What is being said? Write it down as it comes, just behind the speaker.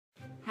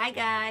Hi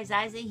guys,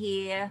 Isa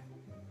here.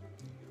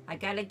 I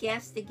got a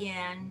guest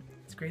again.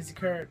 It's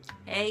CrazyCurt.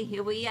 Hey,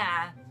 here we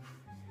are.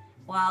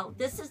 Well,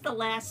 this is the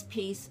last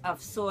piece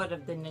of sort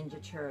of the Ninja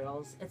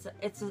Turtles.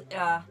 It's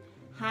a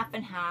half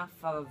and half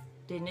of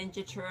the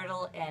Ninja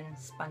Turtle and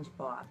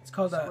SpongeBob. It's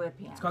called the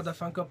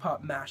Funko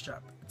Pop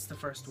Mashup. It's the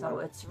first one. So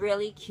it's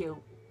really cute.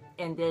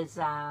 And there's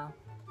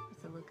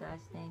what's the little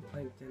guy's name?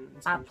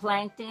 Plankton.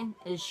 Plankton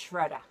is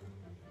Shredder.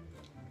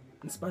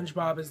 And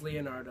SpongeBob is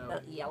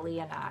Leonardo. Yeah,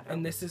 Leonardo.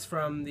 And this is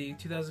from the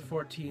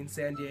 2014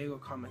 San Diego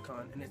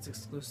Comic-Con, and it's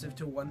exclusive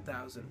to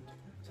 1,000.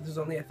 So there's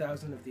only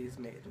 1,000 of these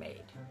made.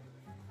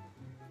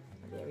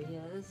 There he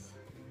is.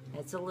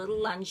 It's a little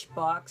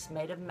lunchbox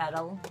made of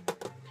metal.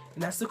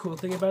 And that's the cool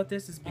thing about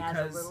this is because it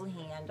has a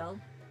little handle.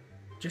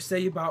 Just say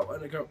you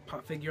bought a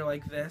pop figure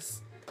like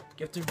this,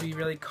 you have to be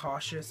really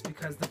cautious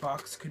because the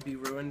box could be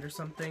ruined or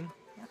something.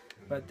 Yep.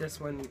 But this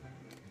one,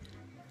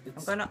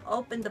 I'm going to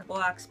open the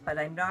box, but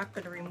I'm not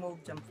going to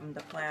remove them from the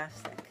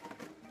plastic.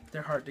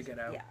 They're hard to get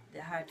out. Yeah,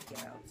 they're hard to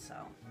get out, so.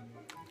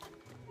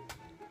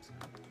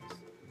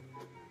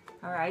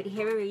 Alright,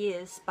 here he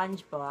is,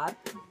 SpongeBob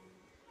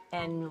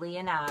and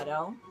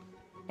Leonardo.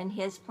 And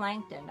here's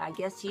Plankton. I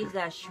guess he's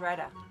a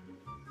Shredder.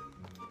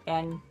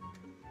 And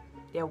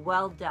they're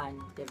well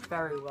done. They're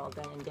very well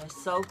done, and they're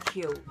so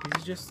cute.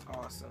 He's just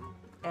awesome.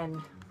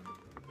 And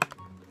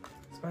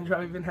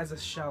SpongeBob even has a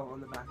shell on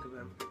the back of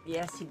him.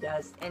 Yes, he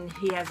does. And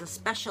he has a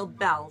special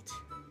belt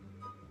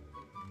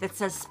that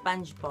says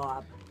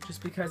SpongeBob.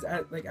 Just because,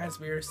 as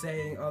we were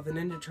saying, all the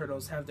Ninja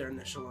Turtles have their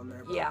initial on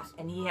their belts. Yeah,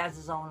 and he has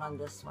his own on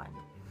this one.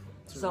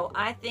 So really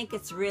I think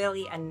it's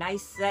really a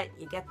nice set.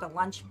 You get the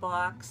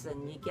lunchbox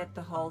and you get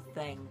the whole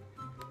thing.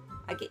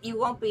 You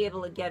won't be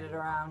able to get it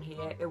around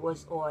here. It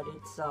was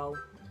ordered, so.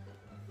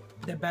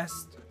 The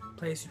best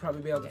place you'd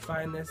probably be able to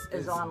find this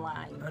is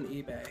online. On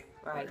eBay.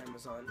 Right. Or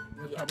Amazon.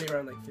 It's probably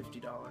around like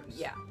 $50.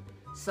 Yeah.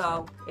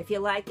 So, if you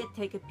like it,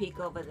 take a peek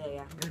over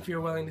there. And if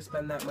you're willing to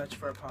spend that much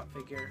for a pop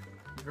figure,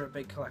 if you're a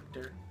big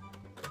collector,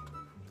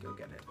 go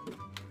get it.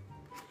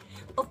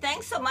 Well,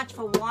 thanks so much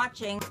for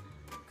watching.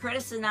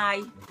 Curtis and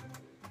I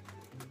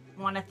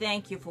want to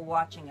thank you for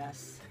watching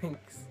us.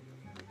 Thanks.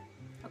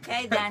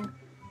 Okay, then.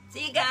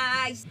 See you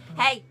guys.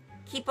 Hey,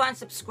 keep on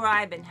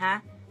subscribing, huh?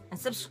 And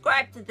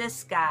subscribe to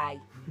this guy.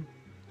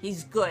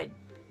 He's good.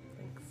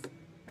 Thanks.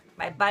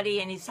 My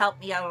buddy, and he's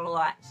helped me out a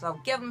lot. So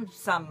give him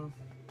some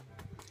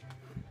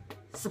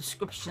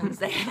subscriptions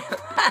there.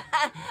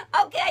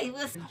 Okay.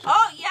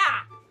 Oh,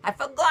 yeah. I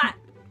forgot.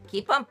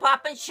 Keep on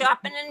popping,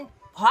 shopping, and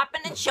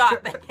hopping and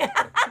shopping.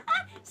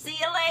 See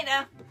you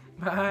later.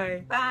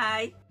 Bye.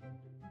 Bye.